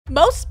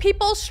Most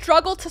people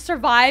struggle to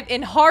survive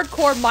in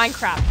hardcore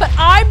Minecraft, but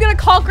I'm gonna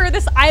conquer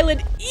this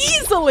island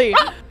easily.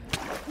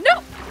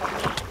 No.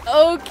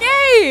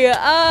 Okay,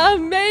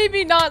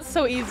 maybe not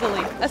so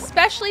easily,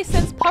 especially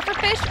since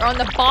pufferfish are on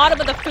the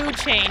bottom of the food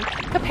chain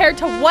compared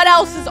to what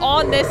else is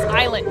on this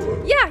island.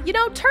 Yeah, you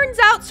know, turns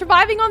out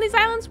surviving on these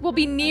islands will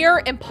be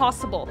near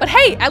impossible. But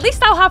hey, at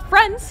least I'll have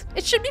friends.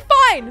 It should be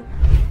fine.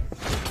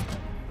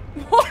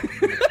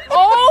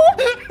 Oh!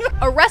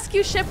 A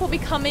rescue ship will be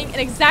coming in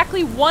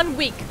exactly 1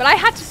 week, but I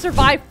had to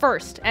survive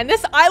first. And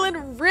this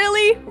island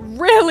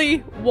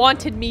really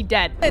wanted me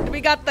dead. And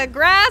we got the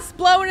grass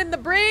blowing in the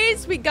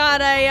breeze. We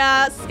got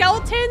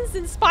skeletons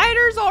and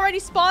spiders already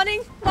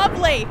spawning.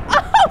 Lovely.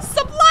 Oh,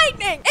 some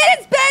lightning. And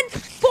it's been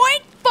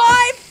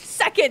 0.5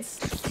 seconds.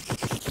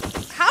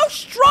 How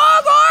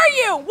strong are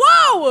you?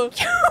 Whoa!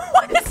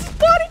 What is this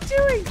body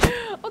doing?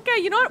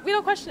 Okay, you know what? We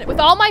don't question it. With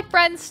all my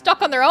friends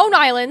stuck on their own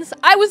islands,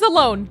 I was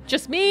alone.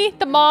 Just me,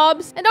 the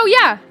mobs, and oh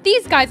yeah,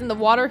 these guys in the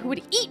water who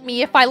would eat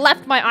me if I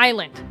left my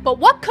island. But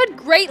what could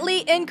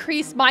greatly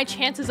increase my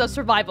chances of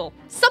survival?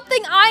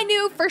 Something I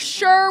knew for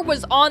sure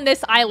was on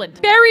this island.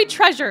 Buried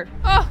treasure.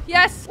 Oh,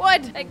 yes,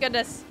 wood. Thank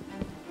goodness.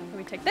 Can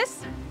we take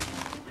this?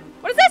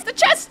 What is this? The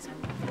chest!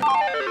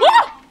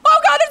 Oh! Oh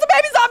god, there's a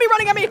baby zombie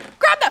running at me!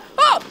 Grab that!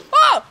 Oh!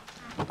 Oh!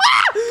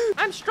 Ah!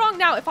 I'm strong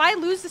now. If I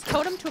lose this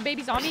totem to a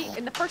baby zombie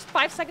in the first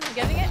 5 seconds of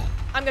getting it,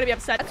 I'm gonna be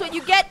upset. That's what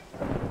you get.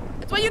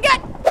 That's what you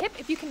get. Kip,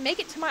 if you can make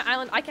it to my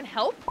island, I can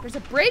help. There's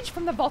a bridge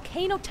from the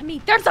volcano to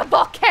me. There's a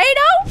volcano?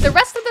 The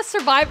rest of the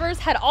survivors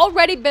had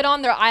already been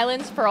on their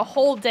islands for a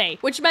whole day,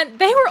 which meant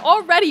they were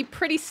already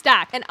pretty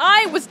stacked, and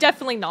I was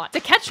definitely not. To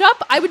catch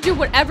up, I would do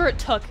whatever it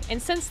took, and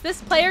since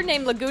this player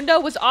named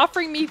Lagundo was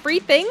offering me free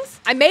things,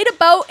 I made a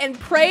boat and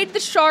prayed the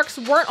sharks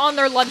weren't on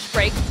their lunch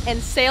break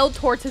and sailed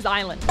towards his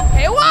island.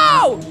 Hey,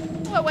 whoa!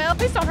 Whoa, well,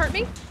 please don't hurt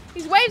me.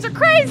 These waves are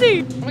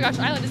crazy. Oh my gosh,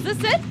 island, is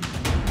this it?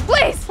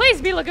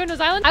 Please be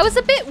Lagundo's island. I was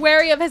a bit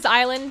wary of his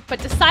island, but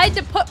decided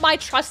to put my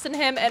trust in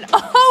him, and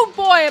oh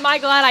boy, am I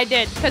glad I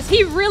did, because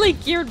he really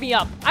geared me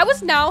up. I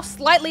was now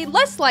slightly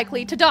less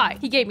likely to die.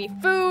 He gave me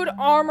food,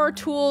 armor,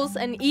 tools,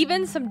 and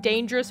even some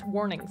dangerous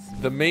warnings.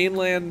 The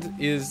mainland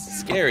is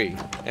scary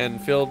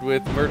and filled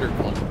with murder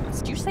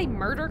clowns. Did you say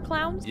murder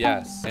clowns?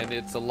 Yes, and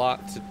it's a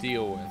lot to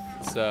deal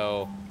with,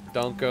 so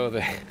don't go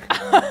there.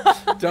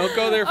 Don't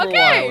go there for a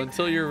while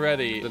until you're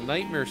ready. The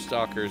nightmare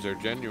stalkers are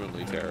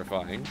genuinely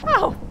terrifying.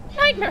 Oh,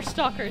 nightmare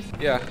stalkers.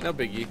 Yeah, no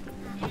biggie.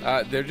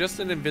 They're just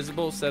an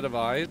invisible set of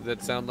eyes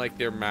that sound like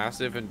they're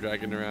massive and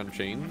dragging around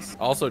chains.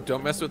 Also,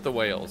 don't mess with the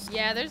whales.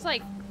 Yeah, there's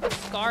like a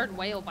scarred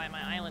whale by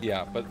my island.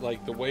 Yeah, but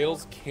like the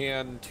whales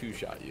can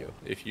two-shot you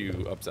if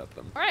you upset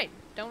them. All right,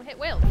 don't hit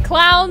whales.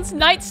 Clowns,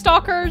 night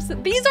stalkers,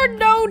 these are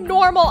no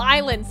normal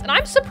islands, and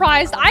I'm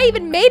surprised I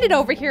even made it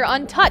over here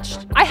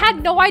untouched. I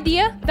had no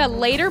idea that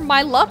later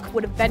my luck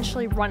would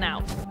eventually run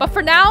out. But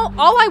for now,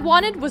 all I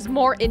wanted was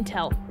more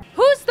intel.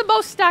 Who's the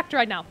most stacked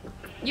right now?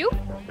 You?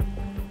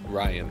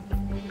 Ryan.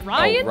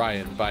 Ryan? Oh,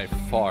 Ryan, by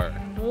far.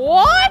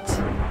 What?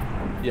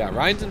 Yeah,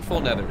 Ryan's in full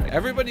netherite.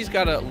 Everybody's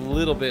got a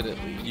little bit at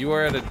least. You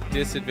are at a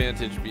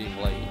disadvantage being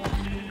late.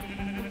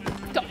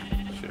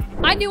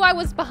 I knew I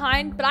was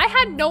behind, but I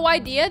had no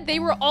idea they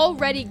were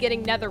already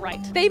getting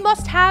netherite. They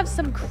must have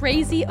some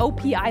crazy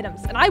OP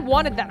items, and I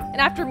wanted them.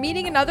 And after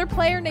meeting another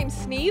player named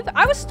Sneeve,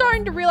 I was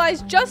starting to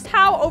realize just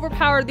how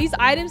overpowered these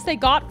items they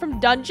got from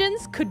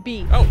dungeons could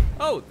be.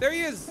 Oh, there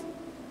he is.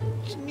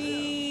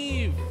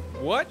 Sneeve.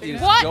 What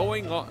is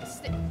going on?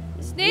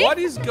 Sneeve? What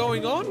is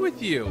going on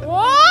with you?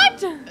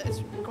 What?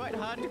 It's quite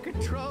hard to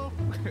control.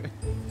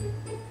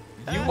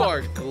 You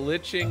are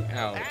glitching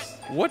out.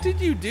 What did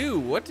you do?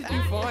 What did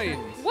you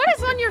find? What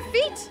is on your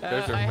feet?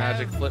 Those are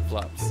magic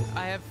flip-flops.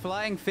 I have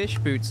flying fish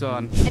boots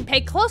on. And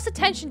pay close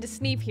attention to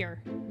Sneeve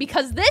here,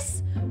 because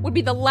this would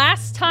be the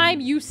last time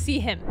you see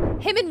him.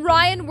 Him and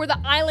Ryan were the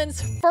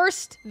island's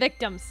first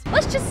victims.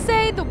 Let's just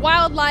say the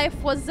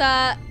wildlife was,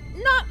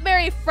 not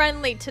very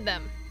friendly to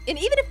them. And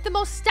even if the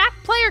most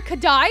stacked player could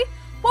die,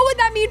 what would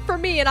that mean for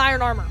me in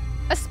iron armor?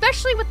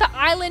 Especially with the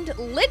island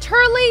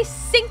literally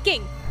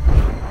sinking.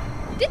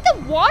 Did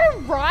the water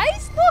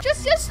rise? Look,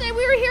 just yesterday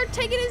we were here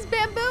taking his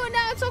bamboo and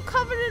now it's all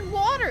covered in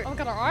water. Oh my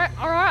god, are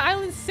our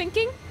islands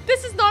sinking?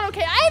 This is not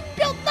okay. I have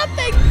built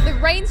nothing. The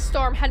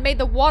rainstorm had made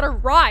the water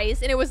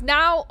rise, and it was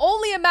now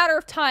only a matter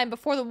of time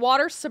before the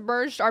water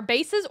submerged our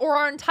bases or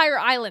our entire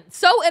island.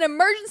 So an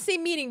emergency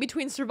meeting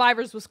between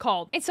survivors was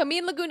called. And so me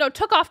and Lagundo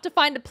took off to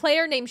find a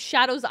player named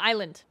Shadow's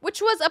Island,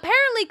 which was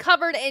apparently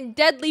covered in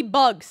deadly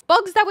bugs.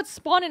 Bugs that would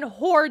spawn in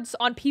hordes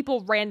on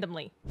people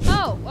randomly.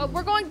 Oh,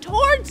 we're going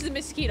towards the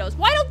mosquitoes.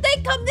 Why don't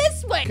they come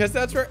this way? Because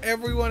that's where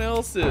everyone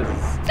else is.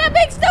 That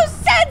makes no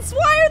sense.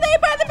 Why are they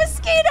by the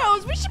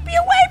mosquitoes? We should be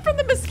away from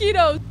the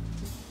mosquitoes.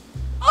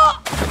 Oh!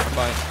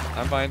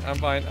 I'm fine. It's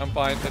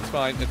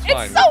fine.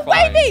 It's so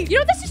wavy! You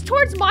know, this is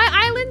towards my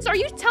islands. Are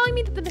you telling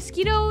me that the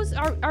mosquitoes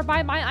are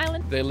by my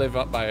island? They live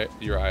up by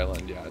your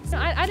island, yeah. No,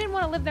 I didn't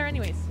want to live there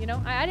anyways, you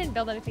know? I didn't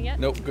build anything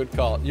yet. Nope, good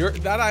call.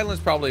 That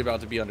island's probably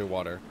about to be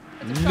underwater.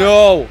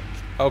 No!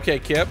 Okay,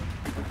 Kip.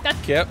 That's...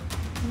 Kip.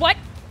 What?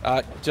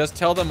 Just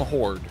tell them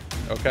horde,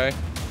 okay?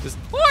 Just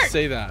Horde!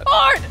 say that.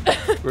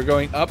 Horde! We're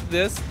going up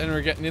this, and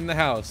we're getting in the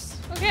house.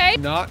 Okay.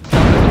 Not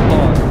jumping the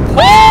pond.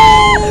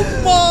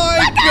 Oh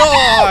my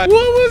god! What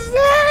was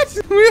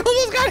that? We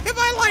almost got hit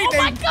by lightning.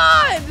 Oh my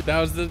god! That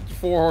was the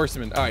 4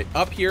 horsemen. All right,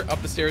 up here,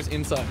 up the stairs,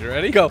 inside. You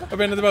ready? Go. Up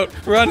into the boat.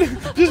 Run.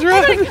 Just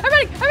run. I'm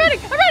ready.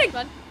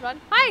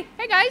 Run. Hi.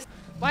 Hey, guys.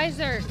 Why is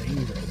there...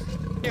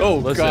 Oh,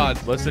 listen,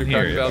 God. Listen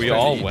You're here. talking If we about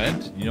all Benny.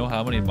 went, you know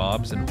how many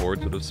mobs and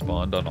hordes would have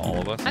spawned on all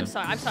of us? I'm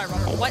sorry,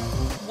 Robert.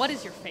 What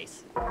is your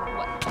face?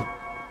 What?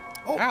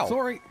 Oh, Ow.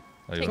 sorry.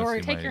 Oh, you wanna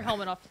see Take my- your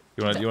helmet off.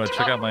 You want to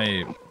check out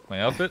my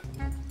outfit?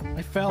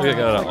 I fell. Look, I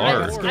got an I R.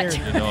 got scared.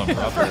 You know I'm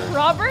Robert.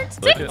 Robert?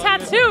 Stick Look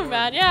tattoo,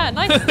 man. Yeah,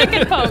 nice stick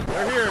and poke.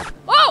 They're here.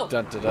 Oh!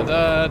 Da, da, da,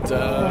 da,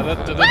 da,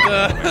 da,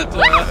 da,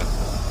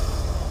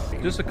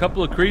 da. Just a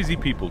couple of crazy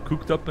people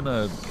cooped up in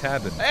a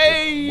cabin.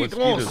 Hey, With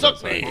come on, mosquitoes suck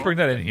outside. me. Let's bring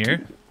that in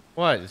here.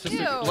 What? It's just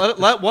Ew.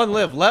 let one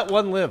live. Let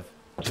one live.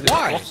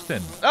 Why?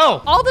 Austin.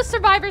 Oh. All the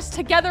survivors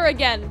together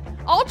again.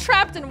 All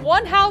trapped in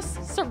one house,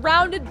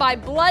 surrounded by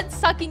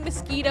blood-sucking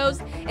mosquitoes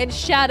and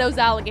shadows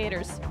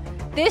alligators.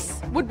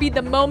 This would be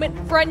the moment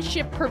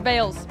friendship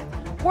prevails.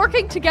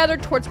 Working together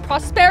towards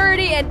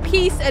prosperity and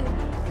peace and...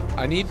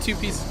 I need 2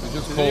 pieces.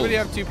 Does cold. anybody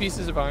have 2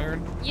 pieces of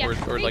iron? Yeah, Or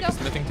there you like go. a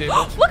smithing table?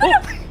 Look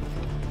at him!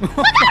 Look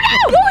at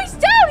him! Oh, he's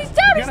down! He's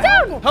down! He's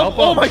down! Help!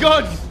 Oh my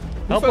God!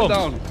 Help fell him.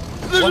 down?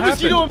 There's a What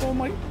mosquito. Oh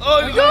my.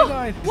 Oh, my no. God,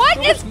 died. What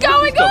is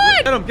going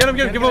on? Get him! Get him!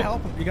 Get him! You Give gotta him!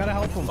 help him. You gotta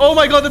help him. Oh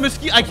my God! The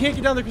mosquito! I can't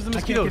get down there because of the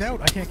I can't mosquitoes. get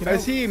out. I can't get out. I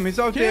see him. He's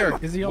out Get there. him.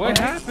 Is he up What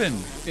there?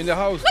 happened? In the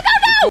house.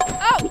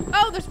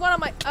 Oh, there's one on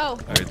my... Oh. All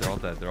right, they're all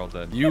dead. They're all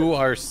dead. You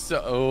are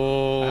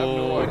so... I have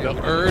no idea.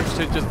 the urge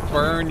to just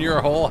burn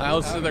your whole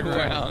house to the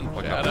ground.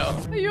 Shadow.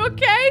 Are you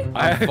okay?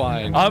 I'm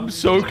fine. I'm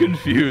so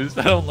confused.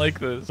 I don't like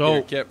this.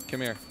 Here, Kip,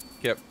 come here.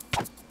 Kip.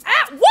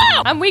 Ah,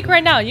 whoa! I'm weak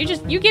right now. You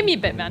give me a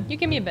bit, man. You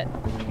give me a bit.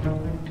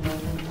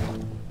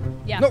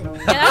 Yeah. No.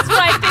 Yeah, that's what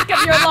I think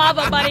of your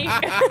lava,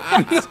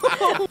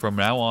 buddy. From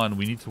now on,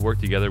 we need to work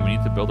together. We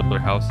need to build up our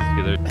houses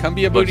together. Come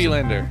be a booty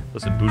lander.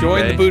 Listen, Booty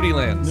Join Bay. the booty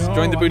lands. No,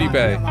 Join the booty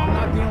bay. I'm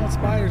not dealing with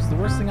spiders. The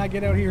worst thing I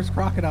get out here is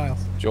crocodiles.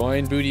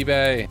 Join booty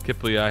bay.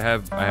 Kiply, I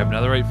have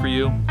netherite for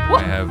you.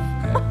 I have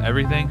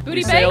everything. Booty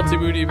We Bay? sailed to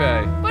booty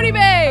bay. Booty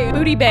Bay!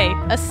 Booty Bay,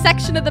 a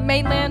section of the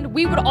mainland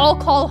we would all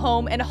call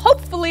home, and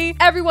hopefully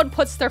everyone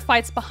puts their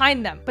fights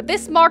behind them. But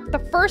this marked the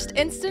first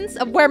instance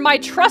of where my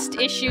trust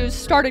issues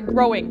started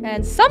growing.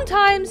 And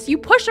sometimes you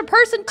push a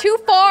person too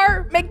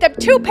far, make them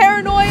too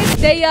paranoid,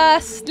 they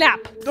snap.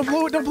 Don't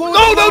blow it. Don't blow it.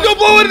 No! No! Don't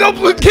blow it! Don't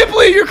blow it!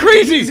 Kiply, you're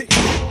crazy!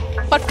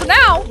 But for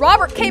now,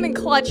 Robert came in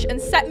clutch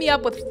and set me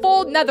up with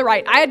full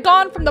netherite. I had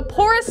gone from the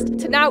poorest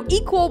to now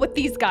equal with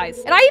these guys.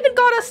 And I even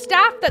got a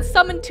staff that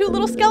summoned 2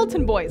 little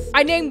skeleton boys.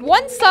 I named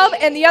one sub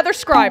and the other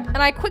scribe. And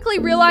I quickly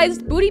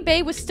realized Booty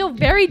Bay was still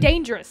very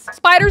dangerous.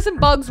 Spiders and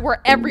bugs were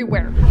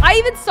everywhere. I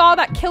even saw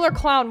that killer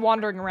clown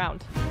wandering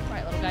around. All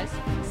right, little guys,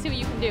 let's see what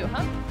you can do,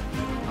 huh?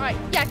 All right,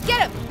 yeah,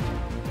 get him.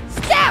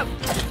 Stab!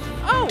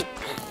 Oh,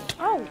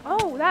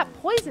 that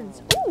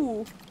poisons.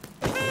 Ooh,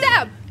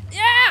 stab,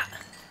 yeah.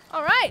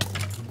 All right.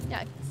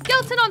 Yeah,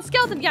 skeleton on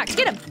skeleton. Yeah,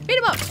 get him. Beat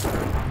him up.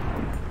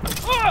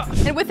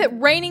 And with it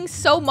raining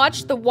so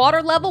much, the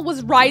water level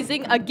was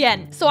rising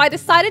again. So I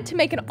decided to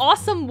make an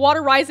awesome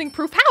water rising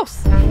proof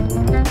house.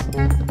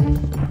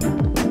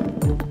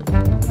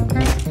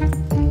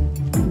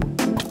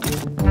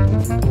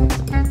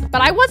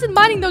 But I wasn't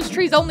mining those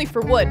trees only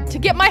for wood. To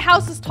get my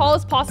house as tall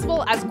as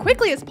possible, as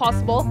quickly as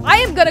possible, I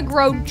am gonna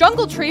grow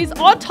jungle trees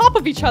on top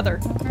of each other.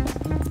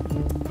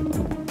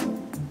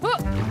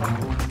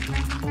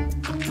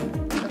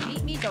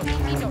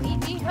 Don't eat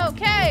me.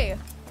 Okay. Here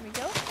we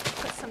go.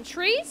 Put some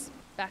trees.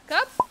 Back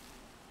up.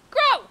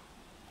 Grow!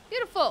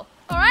 Beautiful.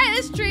 All right,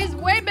 this tree is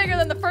way bigger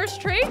than the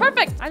first tree.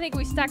 Perfect. I think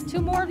we stack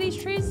 2 more of these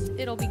trees.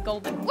 It'll be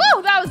golden.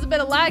 Whoa, that was a bit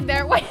of lag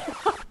there. Wait.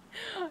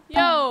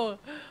 Yo.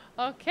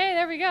 Okay,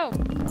 there we go.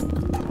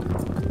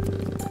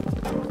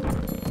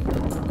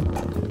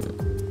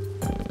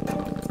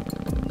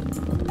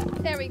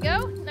 There we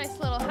go. Nice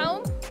little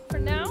home for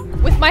now.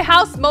 With my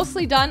house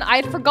mostly done, I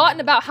had forgotten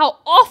about how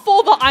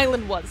awful the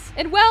island was.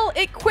 And well,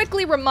 it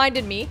quickly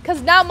reminded me,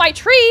 because now my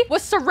tree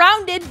was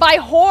surrounded by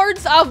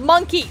hordes of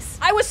monkeys.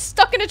 I was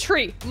stuck in a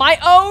tree, my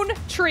own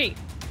tree.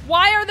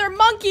 Why are there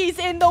monkeys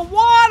in the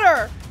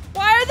water?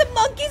 Why are the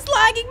monkeys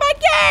lagging my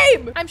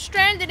game? I'm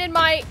stranded in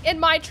my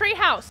tree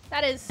house.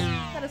 That is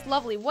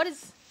lovely. What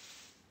is...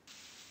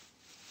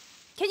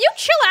 Can you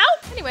chill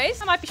out?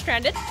 Anyways, I might be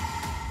stranded.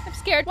 I'm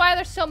scared. Why are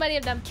there so many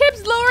of them?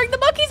 Kim's luring the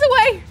monkeys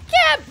away.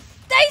 Kim,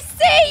 they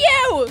see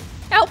you.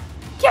 Help,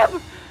 Kim. All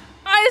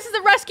right, this is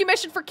a rescue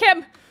mission for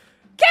Kim.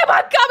 Kim,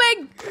 I'm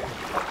coming.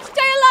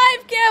 Stay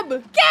alive, Kim.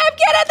 Kim,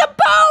 get in the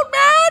boat,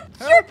 man.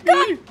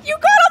 You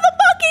got all the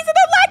monkeys in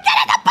the leg. Get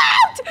in the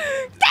boat.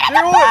 Get in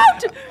the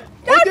boat.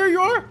 Oh, there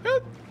you are.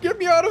 Get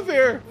me out of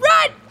here.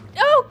 Run.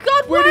 Oh,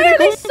 God, Where why did are it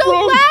they come so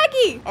from?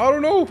 laggy? I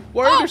don't know.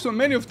 Why Oh. are there so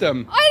many of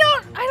them? I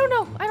don't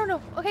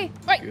know. Okay,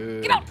 right,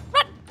 Good. get out,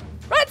 run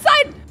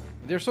inside.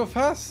 They're so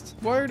fast.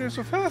 Why are they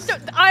so fast?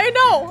 I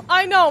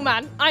know,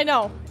 man, I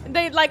know.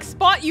 They like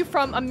spot you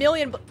from a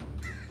million.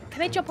 Can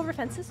they jump over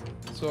fences?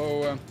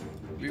 So,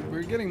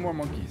 we're getting more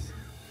monkeys.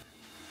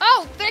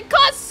 Oh, they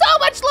cause so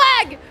much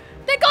lag!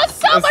 They cause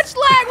so much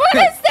lag! What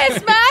is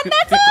this, man?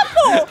 That's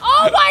awful!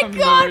 Oh my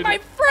god, my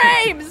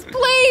frames!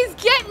 Please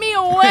get me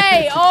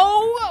away!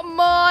 Oh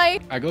my...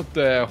 I got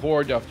the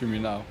horde after me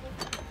now.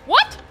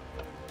 What?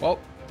 Well,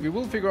 we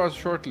will figure out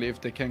shortly if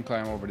they can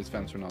climb over this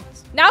fence or not.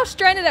 Now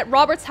stranded at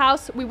Robert's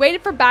house, we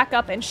waited for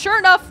backup, and sure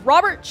enough,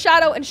 Robert,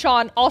 Shadow, and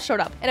Sean all showed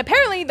up. And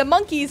apparently, the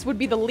monkeys would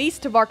be the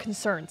least of our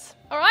concerns.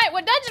 All right,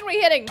 what dungeon are we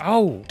hitting?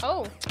 Oh.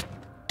 Oh.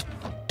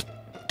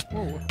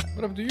 Whoa, what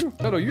happened to you?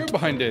 Shadow, you're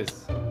behind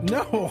this.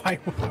 No, I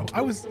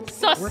was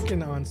Sus.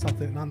 working on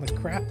something on the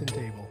crafting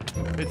table.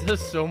 It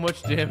does so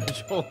much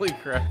damage. Holy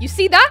crap. You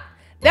see that?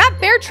 That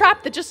bear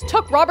trap that just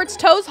took Robert's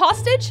toes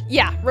hostage?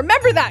 Yeah,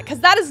 remember that, because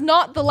that is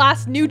not the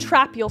last new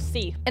trap you'll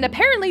see. And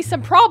apparently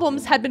some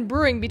problems had been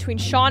brewing between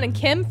Sean and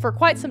Kim for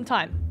quite some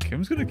time.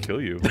 Kim's gonna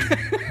kill you.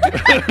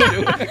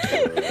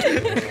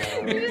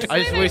 I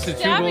just wasted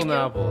 2 golden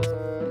apples.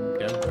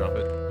 Yeah, drop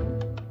it.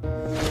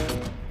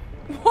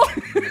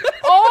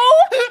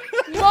 Oh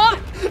my...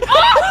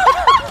 Oh!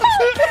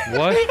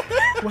 What?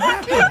 What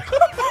happened?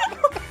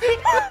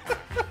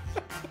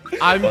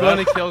 I'm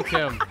gonna kill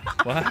Kim.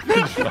 What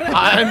happened?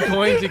 I'm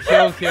going to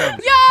kill Kim.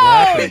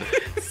 Yo!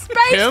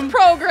 Space Kim?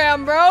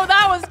 program, bro.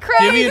 That was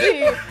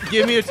crazy.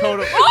 Give me a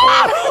total.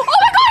 Oh! Oh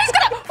my god, he's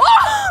gonna...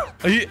 Oh!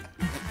 Are you...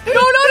 No,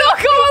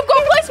 go.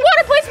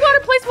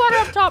 Place water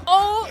up top.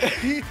 Oh.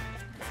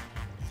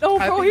 Oh,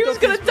 I bro, he picked was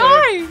up gonna his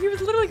die. He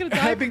was literally gonna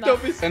die. I from picked that.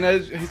 up his, and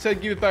he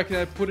said give it back, and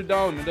I put it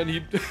down, and then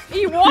he...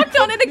 He walked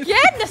on it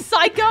again, the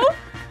psycho.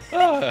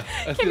 I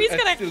Kim, he's I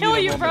gonna still kill need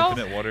a you, moment. bro.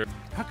 Infinite water.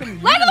 How come you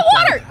Land in the didn't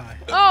water. fly high?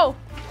 Oh.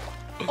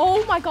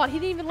 Oh my god, he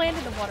didn't even land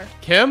in the water.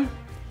 Kim?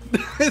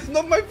 It's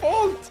not my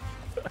fault.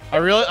 I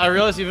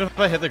realized even if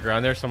I hit the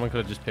ground there, someone could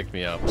have just picked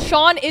me up.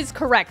 Sean is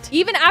correct.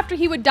 Even after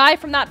he would die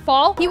from that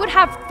fall, he would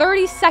have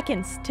 30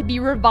 seconds to be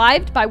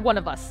revived by one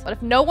of us. But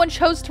if no one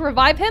chose to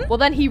revive him, well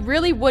then he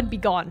really would be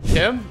gone.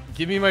 Kim,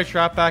 give me my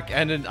trap back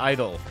and an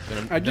idol.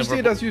 I just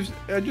did as you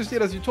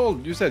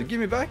told. You said give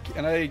me back,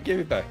 and I gave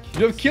it back.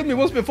 You have killed me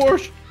once before,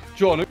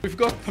 John. I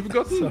forgot.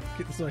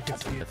 So I can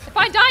see it. If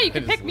I die, you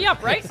can pick me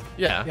up, right?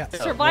 Yeah. Yeah.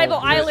 Survival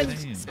Well, Island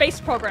insane.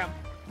 space program.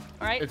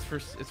 All right. It's for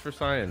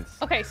science.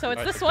 Okay, so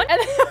it's this one. And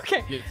then,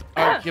 okay.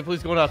 Alright,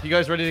 Kiply's going up. You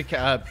guys ready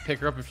to pick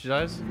her up if she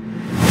dies?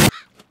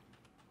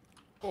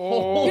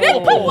 Oh. You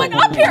didn't put one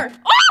up here.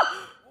 Oh!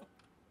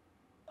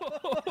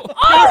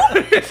 Oh!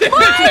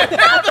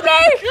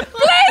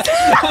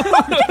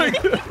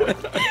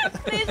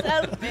 Please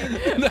help me!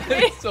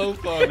 That's so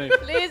funny.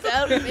 Please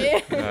help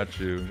me! Got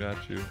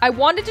you. I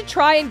wanted to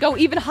try and go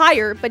even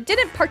higher, but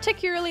didn't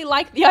particularly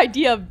like the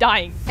idea of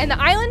dying. And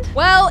the island?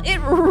 Well, it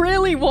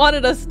really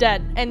wanted us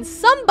dead. And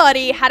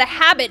somebody had a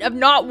habit of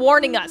not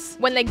warning us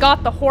when they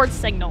got the horde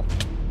signal.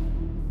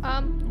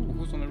 Ooh,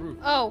 who's on the roof?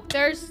 Oh,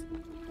 there's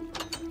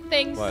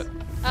things. What?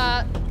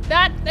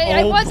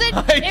 It wasn't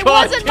my it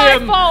God, wasn't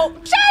Kim. my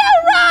fault.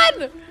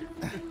 Shadow, run!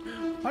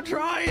 I'm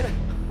trying.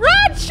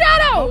 Run,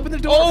 Shadow! Open the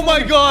door. Oh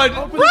my god!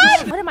 Open the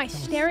Run! What am I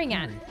staring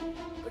at?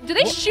 Do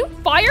they shoot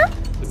fire?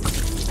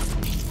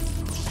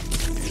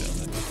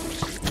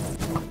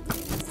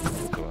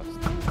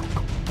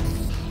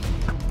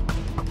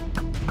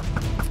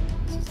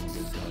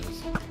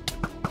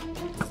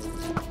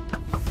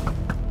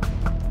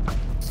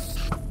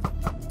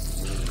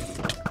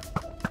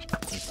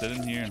 Sit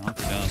in here and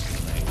hunker down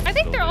for the night. I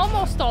think they're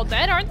almost all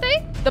dead, aren't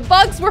they? The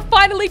bugs were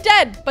finally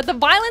dead, but the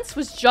violence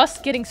was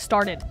just getting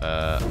started.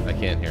 I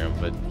can't hear him,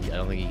 but I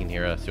don't think he can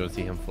hear us. You want to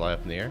see him fly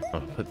up in the air?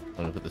 I'm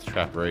gonna put this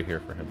trap right here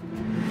for him.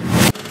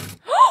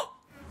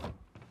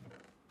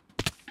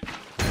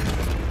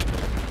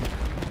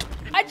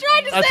 I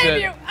tried to That's save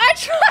it. you. I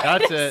tried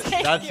That's to it.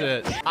 save That's you.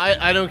 it.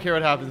 I don't care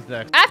what happens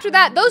next. After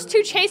that, those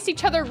two chased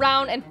each other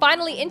around and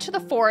finally into the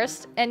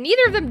forest, and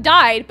neither of them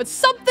died, but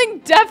something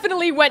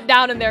definitely went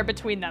down in there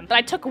between them. But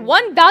I took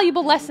one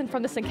valuable lesson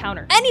from this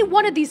encounter. Any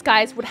one of these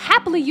guys would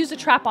happily use a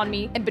trap on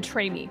me and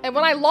betray me. And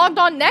when I logged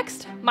on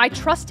next, my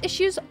trust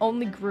issues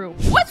only grew.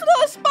 What's with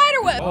all the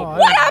spider web? Oh,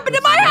 What happened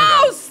to my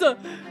house?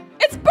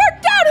 It's burnt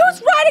down!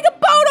 Who's riding a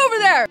boat over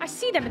there? I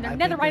see them in their I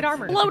think netherite that's-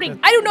 armor. I think Floating.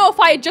 that's- I don't know if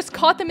I had just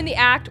caught them in the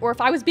act or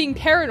if I was being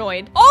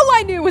paranoid. All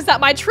I knew was that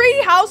my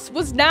tree house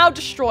was now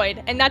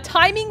destroyed, and that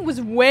timing was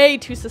way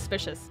too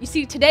suspicious. You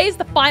see, today is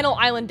the final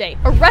island day.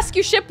 A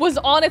rescue ship was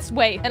on its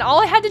way, and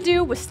all I had to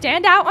do was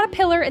stand out on a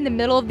pillar in the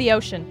middle of the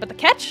ocean. But the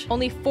catch?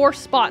 Only 4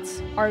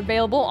 spots are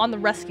available on the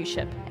rescue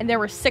ship, and there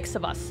were 6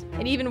 of us.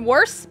 And even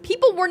worse,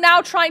 people were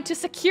now trying to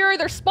secure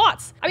their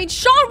spots. I mean,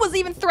 Sean was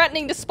even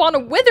threatening to spawn a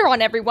wither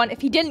on everyone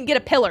if he didn't get a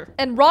pillar.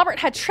 And Robert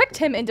had tricked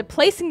him into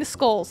placing the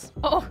skulls.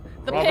 Oh,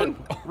 the ping.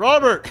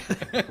 Robert!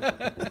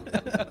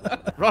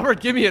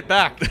 Robert, give me it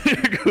back.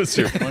 There goes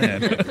your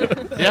plan.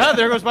 Yeah,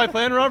 there goes my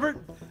plan,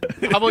 Robert.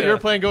 How about your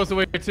plan goes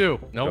away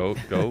too? No.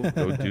 Go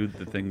do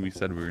the thing we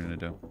said we were gonna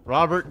do.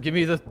 Robert, give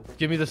me the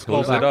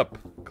skull Close back. it up.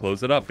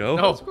 Close it up. Go.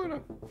 No. What's going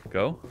on?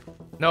 Go.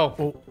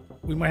 No.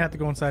 We might have to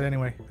go inside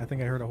anyway. I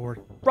think I heard a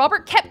horde.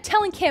 Robert kept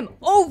telling Kim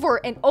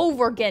over and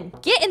over again,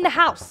 get in the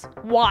house.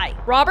 Why?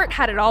 Robert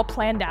had it all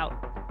planned out.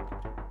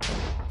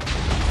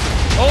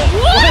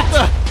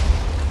 Oh,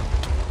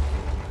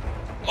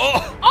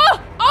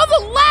 Oh, the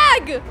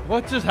lag!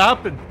 What just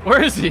happened?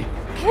 Where is he?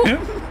 Kim?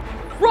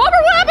 Robert,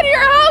 what happened to your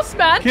house,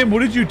 man? Kim, what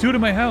did you do to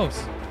my house?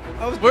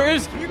 Where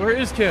is Kim? Where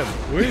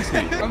is he?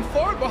 I'm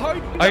far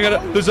behind. I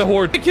gotta. There's a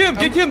horde. Get Kim!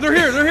 Get Kim! They're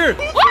here! They're here!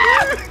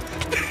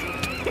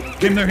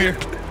 Kim, they're here.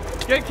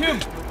 Get Kim!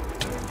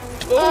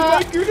 Oh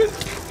my goodness!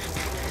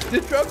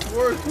 The traps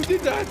work. Who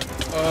did that?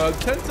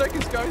 10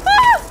 seconds, guys.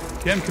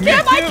 Kim, come here.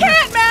 Kim, I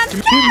can't, man!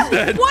 Kim's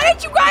dead. What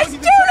did you guys do to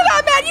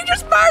that man? You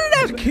just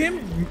murdered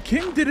him!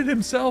 Kim did it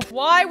himself.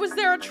 Why was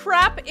there a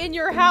trap in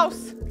your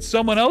house?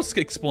 Someone else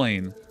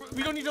explain.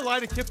 We don't need to lie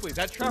to Kiply.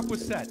 That trap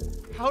was set.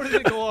 How did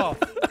it go off?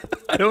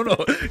 I don't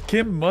know.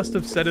 Kim must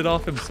have set it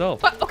off himself.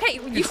 But okay,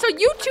 so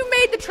you two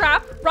made the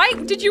trap,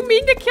 right? Did you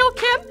mean to kill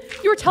Kim?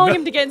 You were telling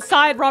him to get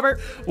inside,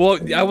 Robert. Well,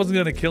 I wasn't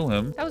gonna kill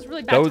him. That was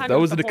really bad timing. That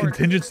was with in the a horde.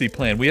 contingency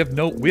plan. We have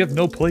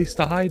no place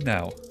to hide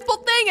now. This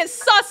whole thing is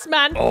sus,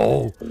 man.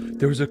 Oh,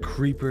 there was a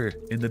creeper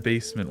in the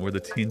basement where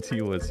the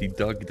TNT was. He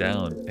dug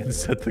down and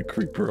set the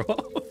creeper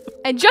off.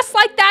 And just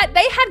like that,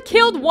 they had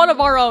killed one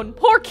of our own.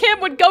 Poor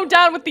Kim would go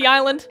down with the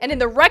island. And in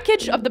the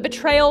wreckage of the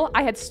betrayal,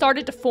 I had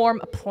started to form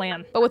a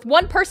plan. But with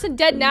one person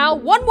dead now,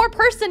 one more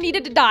person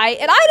needed to die,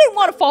 and I didn't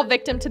want to fall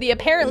victim to the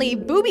apparently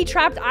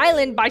booby-trapped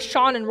island by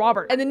Sean and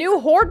Robert. And the new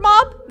horde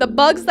mob, the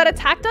bugs that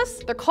attacked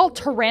us, they're called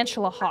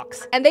tarantula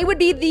hawks. And they would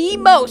be the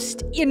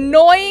most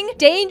annoying,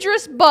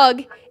 dangerous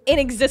bug in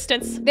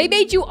existence. They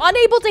made you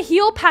unable to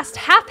heal past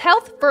half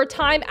health for a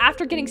time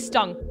after getting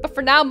stung. But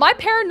for now, my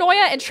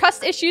paranoia and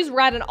trust issues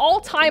were at an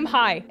all-time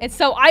high. And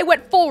so I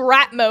went full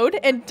rat mode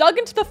and dug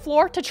into the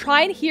floor to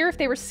try and hear if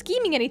they were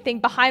scheming anything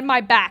behind my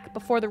back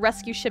before the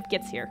rescue ship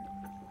gets here.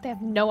 They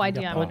have no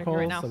idea I'm under here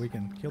right now. So we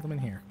can kill them in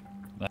here.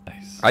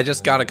 Nice. I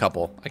just got a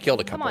couple. I killed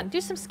a couple. Come on,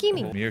 do some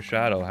scheming. Me or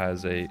Shadow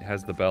has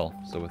the bell.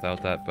 So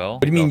without that bell.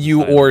 What do you mean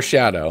you or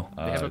Shadow?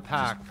 They have a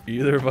pack.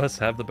 Either of us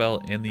have the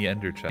bell in the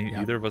ender chest.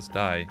 Either of us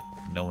die.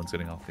 No one's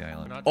getting off the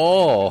island.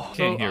 Oh.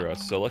 Can't hear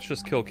us, so let's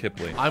just kill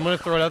Kiply. I'm gonna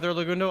throw it out there,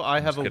 Lagundo.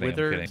 I have Just kidding, I'm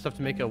wither kidding. stuff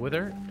to make a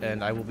wither,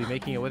 and I will be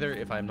making a wither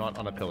if I'm not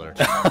on a pillar.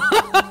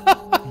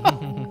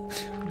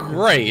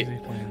 Great.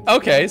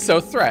 Okay,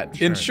 so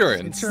threat.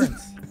 Insurance.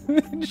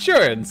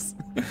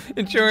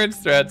 Insurance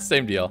threats,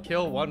 same deal.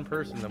 Kill one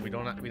person, then we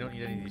don't need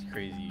any of these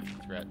crazy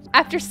threats.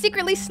 After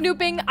secretly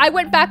snooping, I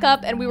went back up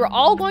and we were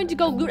all going to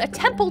go loot a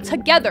temple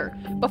together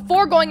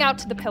before going out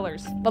to the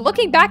pillars. But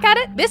looking back at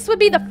it, this would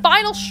be the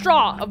final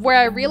straw of where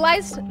I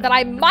realized that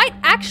I might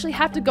actually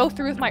have to go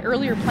through with my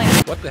earlier plan.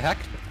 What the heck?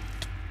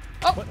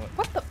 Oh,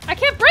 what the? I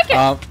can't break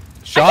it!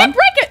 Sean? I can't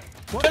break it!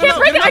 I can't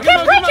break it! I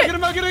can't break it! Get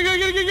him out! Get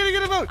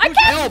him out! I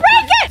can't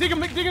break it! Dig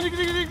him!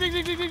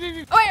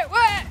 Oh,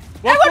 wait.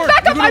 Everyone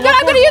back up! I'm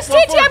gonna use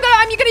TNT!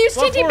 I'm gonna use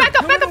TNT! Back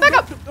up! Don't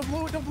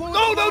blow it. No,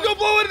 don't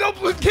blow it! Don't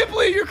blow it!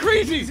 Kiply, you're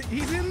crazy!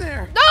 He's in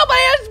there. No, but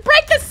I just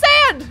break the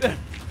sand!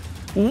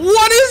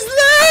 What is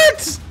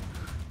that?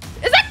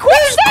 Is that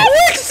quicksand?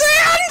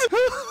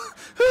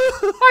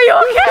 Are you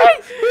okay?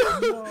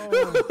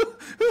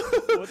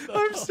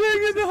 I'm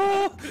staying in the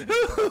hole.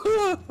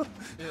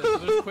 Yeah, so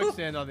there's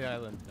quicksand on the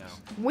island now.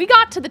 We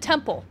got to the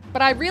temple,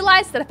 but I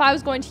realized that if I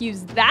was going to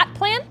use that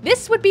plan,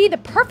 this would be the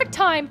perfect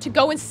time to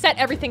go and set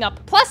everything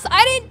up. Plus,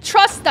 I didn't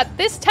trust that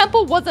this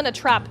temple wasn't a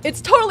trap. It's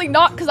totally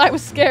not because I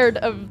was scared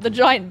of the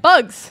giant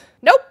bugs.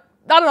 Nope.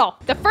 Not at all.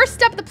 The first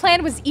step of the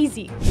plan was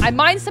easy. I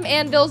mined some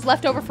anvils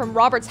left over from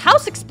Robert's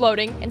house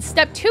exploding, and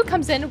step 2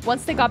 comes in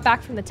once they got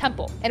back from the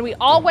temple. And we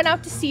all went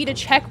out to sea to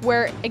check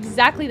where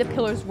exactly the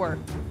pillars were.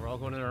 We're all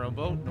going in our own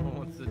boat. No one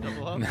wants to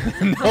double up.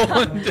 No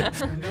one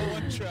trusts.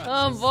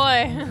 Oh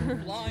boy.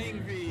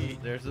 Flying V.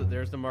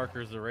 There's the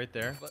markers. They're right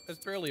there.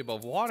 It's barely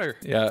above water.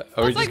 Yeah.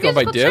 Are we It's just like going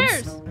by musical dibs?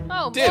 chairs.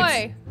 Oh Dibs.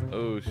 boy.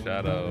 Oh,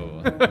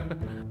 Shadow. I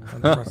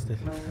don't trust it.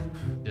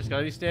 Just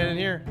gotta be standing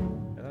here.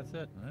 And that's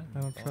it. I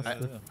don't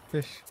trust the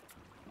fish.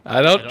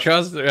 I don't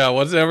trust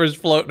whatever's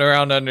floating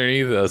around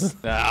underneath us.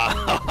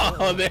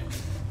 Oh, they...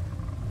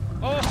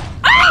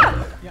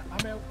 Yeah,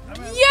 I'm out.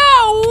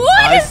 Yo,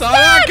 what I is saw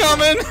that? that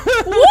coming.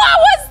 What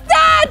was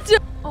that?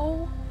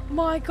 Oh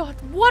my god,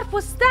 what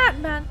was that,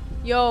 man?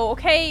 Yo,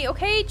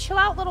 okay, chill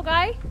out, little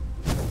guy.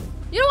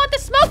 You don't want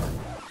this smoke?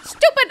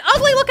 Stupid,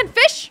 ugly looking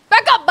fish.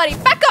 Back up, buddy,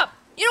 back up.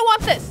 You don't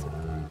want this.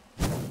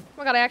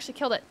 Oh my god, I actually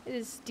killed it. It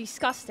is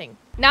disgusting.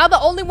 Now the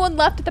only one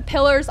left at the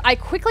pillars, I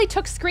quickly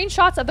took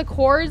screenshots of the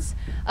cores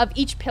of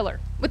each pillar.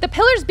 With the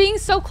pillars being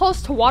so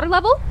close to water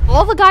level,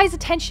 all the guys'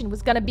 attention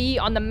was gonna be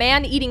on the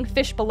man-eating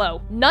fish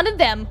below. None of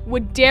them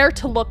would dare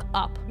to look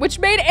up, which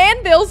made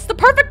anvils the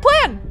perfect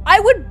plan. I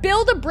would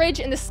build a bridge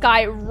in the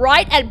sky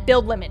right at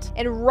build limit,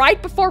 and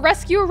right before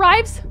rescue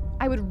arrives,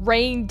 I would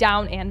rain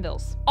down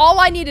anvils. All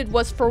I needed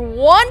was for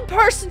one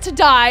person to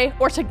die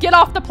or to get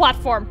off the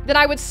platform. Then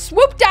I would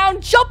swoop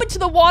down, jump into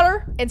the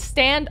water, and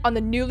stand on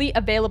the newly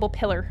available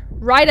pillar,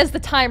 right as the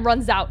time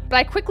runs out. But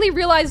I quickly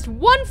realized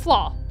one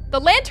flaw. The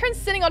lanterns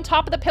sitting on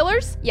top of the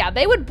pillars, yeah,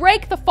 they would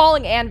break the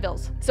falling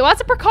anvils. So as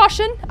a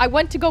precaution, I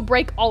went to go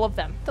break all of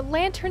them. The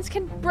lanterns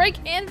can break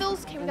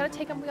anvils. Okay, we gotta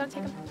take them, we gotta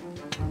take them.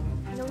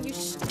 No, you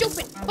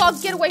stupid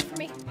bug, get away from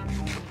me.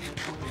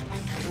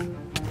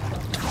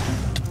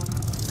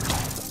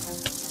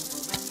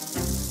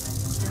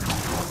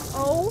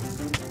 Oh.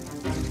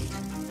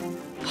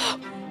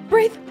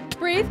 Breathe,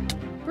 breathe,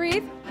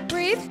 breathe,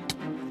 breathe,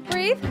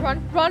 breathe.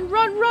 Run, run,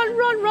 run, run,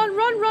 run, run,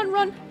 run, run,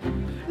 run.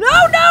 No,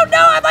 no, no,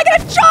 I'm like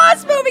in a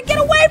Jaws movie, get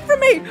away from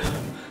me.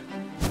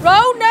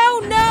 Oh, no,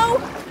 no.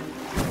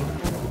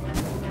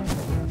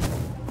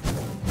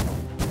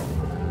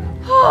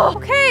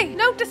 Okay,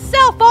 note to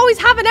self, always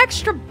have an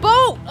extra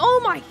boat.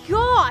 Oh my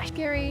gosh.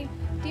 Scary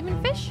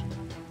demon fish.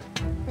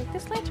 Break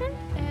this lantern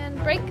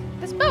and break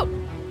this boat.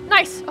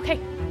 Nice, okay.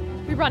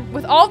 We run.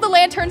 With all the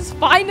lanterns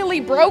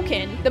finally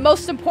broken, the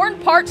most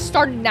important part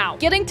started now,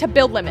 getting to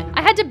build limit.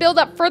 I had to build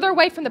up further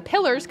away from the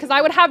pillars because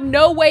I would have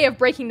no way of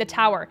breaking the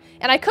tower.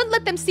 And I couldn't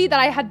let them see that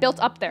I had built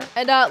up there.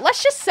 And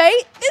let's just say,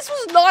 this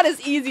was not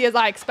as easy as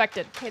I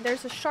expected. Okay,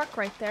 there's a shark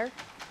right there.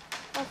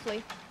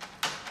 Hopefully.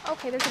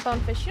 Okay, there's a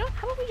bonefish. You know,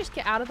 how about we just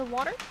get out of the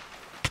water?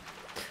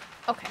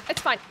 Okay,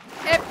 it's fine.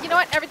 You know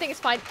what? Everything is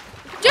fine.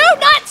 Do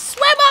not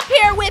swim up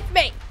here with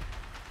me!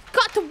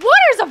 God, the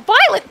water is a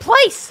violent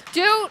place!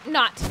 Do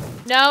not.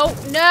 No,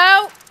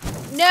 no,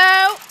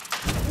 no,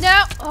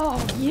 no.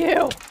 Oh,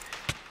 you.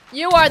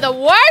 You are the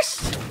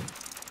worst.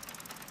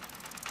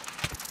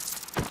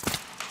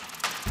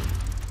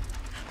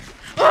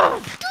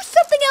 Ugh. Do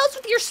something else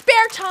with your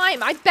spare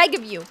time, I beg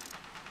of you.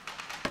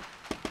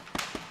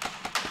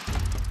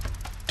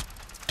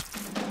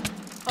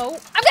 Oh,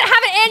 I'm gonna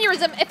have an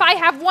aneurysm if I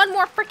have one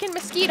more freaking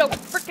mosquito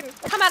freaking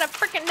come out of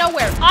freaking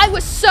nowhere. I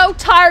was so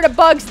tired of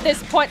bugs at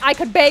this point, I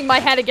could bang my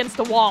head against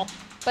the wall.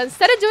 But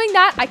instead of doing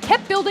that, I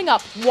kept building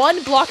up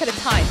one block at a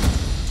time,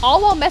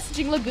 all while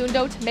messaging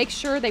Lagundo to make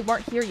sure they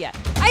weren't here yet.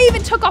 I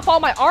even took off all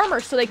my armor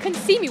so they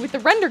couldn't see me with the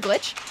render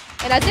glitch.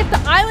 And as if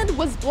the island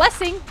was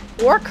blessing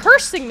or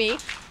cursing me,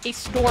 a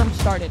storm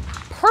started,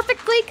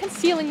 perfectly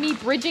concealing me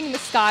bridging the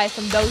sky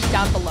from those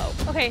down below.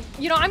 Okay,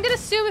 you know, I'm gonna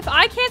assume if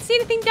I can't see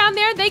anything down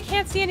there, they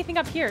can't see anything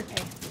up here.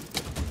 Okay.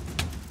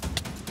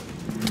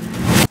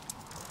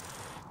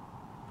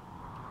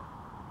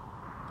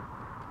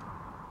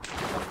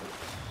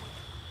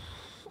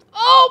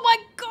 Oh my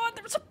god,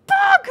 there's a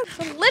bug! It's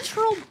a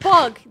literal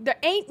bug. There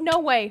ain't no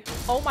way.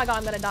 Oh my god,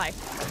 I'm gonna die.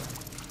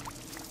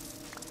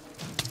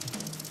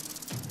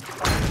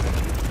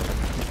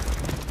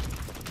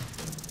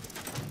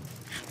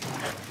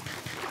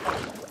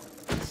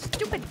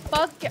 Stupid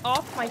bug, get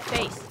off my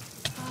face.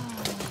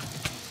 Oh,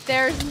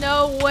 there's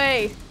no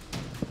way.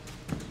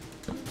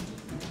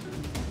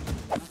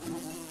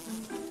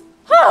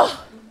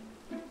 Oh.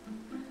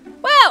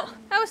 Well,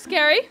 that was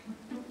scary.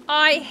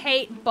 I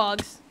hate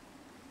bugs.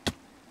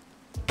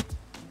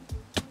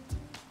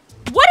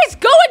 What is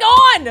going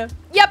on?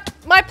 Yep,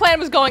 my plan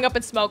was going up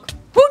in smoke.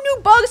 Who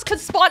knew bugs could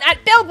spawn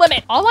at build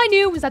limit? All I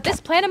knew was that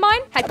this plan of mine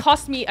had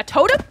cost me a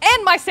totem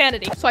and my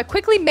sanity. So I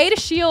quickly made a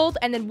shield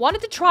and then wanted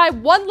to try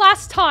one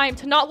last time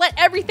to not let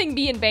everything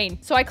be in vain.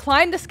 So I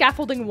climbed the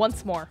scaffolding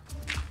once more.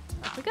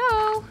 Up we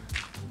go.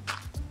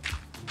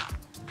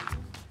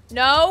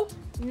 No,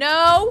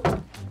 no,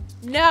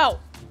 no.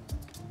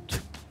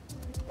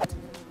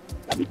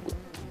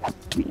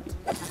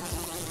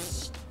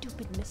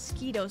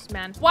 Mosquitoes,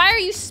 man. Why are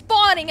you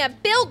spawning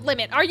at build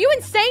limit? Are you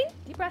insane?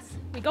 Deep breaths.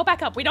 We go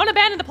back up. We don't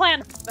abandon the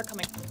plan. They're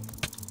coming.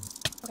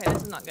 Okay,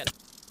 this is not good.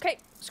 Okay,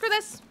 screw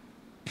this.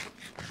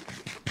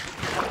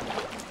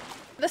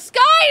 The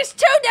sky is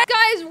too The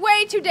sky is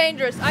way too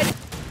dangerous.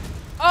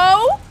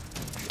 Oh.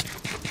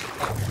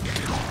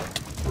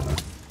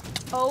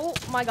 Oh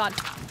my god.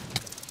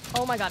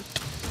 Oh my god.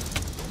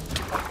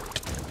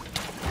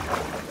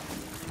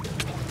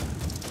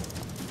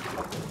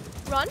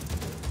 Run.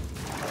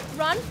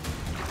 Run.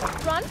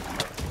 Run.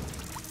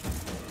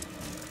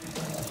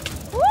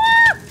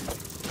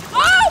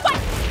 Ah!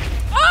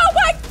 Oh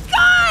my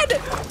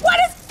god! What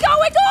is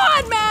going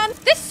on, man?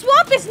 This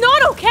swamp is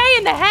not okay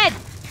in the head.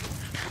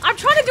 I'm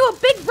trying to do a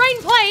big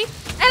brain play,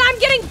 and I'm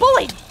getting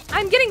bullied.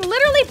 I'm getting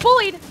literally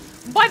bullied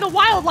by the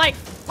wildlife.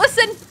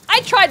 Listen,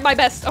 I tried my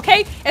best,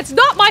 okay? It's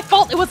not my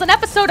fault. It was an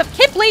episode of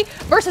Kiply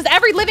versus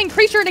every living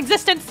creature in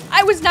existence.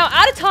 I was now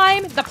out of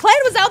time, the plan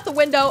was out the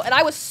window, and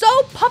I was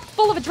so pumped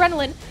full of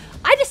adrenaline,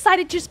 I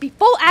decided to just be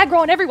full aggro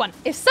on everyone.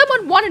 If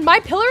someone wanted my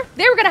pillar,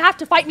 they were gonna have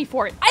to fight me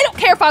for it. I don't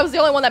care if I was the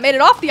only one that made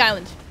it off the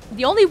island.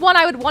 The only one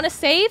I would want to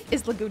save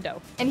is Lagundo.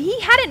 And he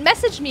hadn't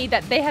messaged me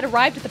that they had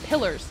arrived at the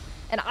pillars.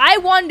 And I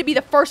wanted to be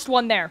the first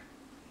one there.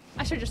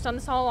 I should have just done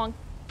this all along.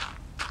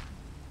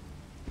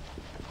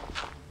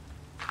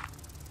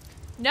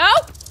 No!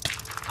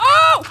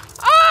 Oh!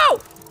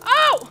 Oh!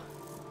 Oh!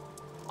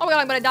 Oh my god,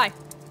 I'm gonna die.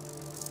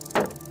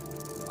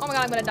 Oh my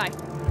god, I'm gonna die.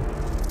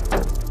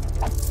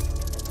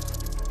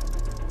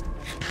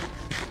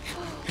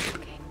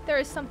 Okay. There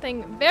is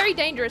something very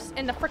dangerous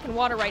in the freaking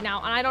water right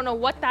now, and I don't know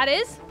what that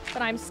is,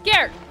 but I'm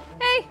scared.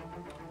 Hey!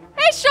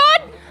 Hey,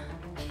 Sean!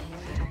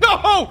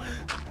 No!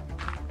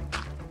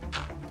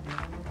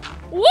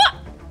 What?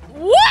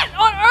 What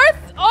on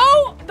earth?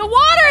 Oh, the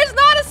water is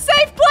not a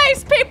safe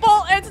place,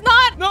 people. It's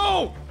not.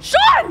 No!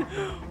 Sean!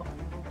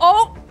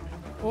 Oh,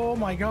 Oh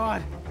my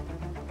god.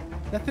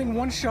 That thing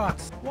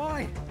one-shots.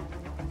 Why?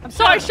 I'm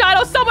sorry,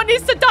 Shadow. Someone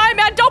needs to die,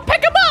 man. Don't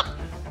pick him up.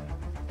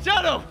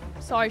 Shadow!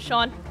 Sorry,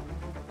 Sean.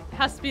 It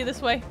has to be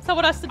this way.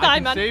 Someone has to I die,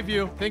 can man. save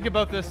you. Think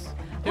about this.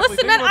 Listen,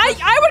 Think man, about this.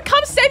 I would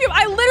come save you.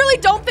 I literally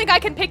don't think I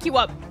can pick you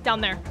up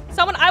down there.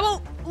 Someone, I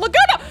will. Look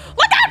out now!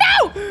 Look out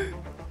now!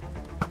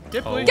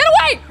 Kiply, Get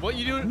away! What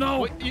you do?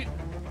 No.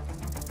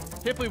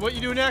 Kiply, what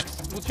you do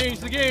next? We'll change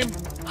the game.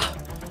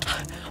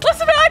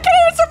 Listen, man, I can't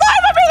even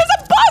survive. I mean, there's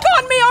a bug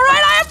on me. All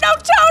right, I have no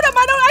totem.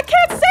 I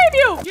can't save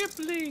you.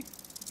 Kiply,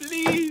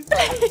 please.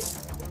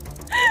 Please.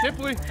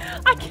 Kiply,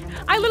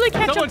 I literally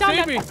can't someone jump down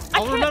save there. me. I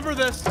I'll can't. remember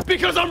this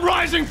because I'm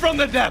rising from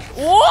the depths.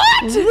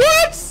 What?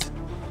 What?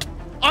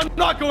 I'm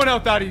not going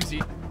out that easy.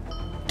 Get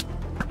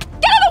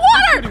in the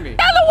water! kidding me? Get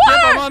in the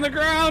water! I'm on the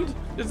ground.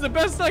 It's the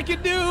best I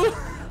can do.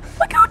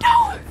 Look who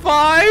down!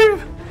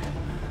 5,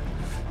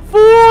 4,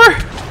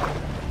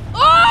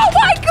 Oh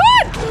my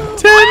god!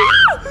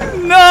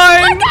 10,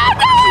 9. Look out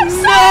now! I'm No!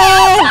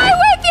 sorry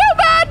with you,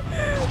 man!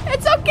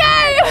 It's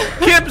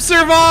okay! Kip,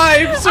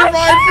 survive!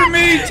 Survive for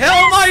me!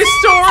 Tell my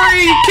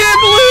story!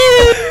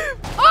 Kiply!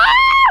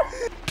 Ah!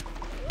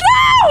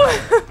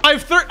 No! I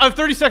have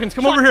 30 seconds.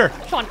 Come over here.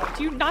 Sean,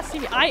 do you not see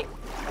me?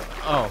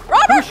 Oh.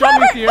 Robert, Who shot me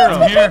with the arrow?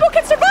 multiple people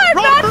can survive,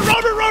 man!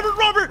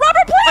 Robert! Robert,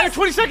 please! I have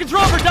 20 seconds,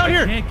 Robert, down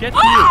here! Can't get to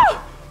you.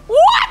 Ah!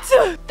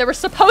 What? There were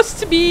supposed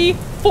to be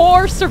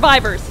 4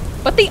 survivors,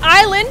 but the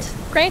island,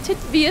 granted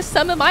via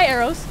some of my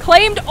arrows,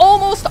 claimed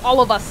almost all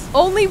of us.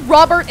 Only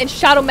Robert and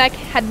Shadowmech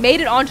had made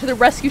it onto the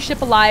rescue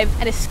ship alive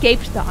and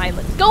escaped the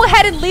island. Go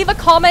ahead and leave a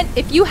comment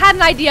if you had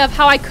an idea of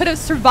how I could have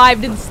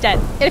survived instead.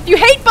 And if you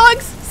hate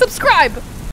bugs, subscribe!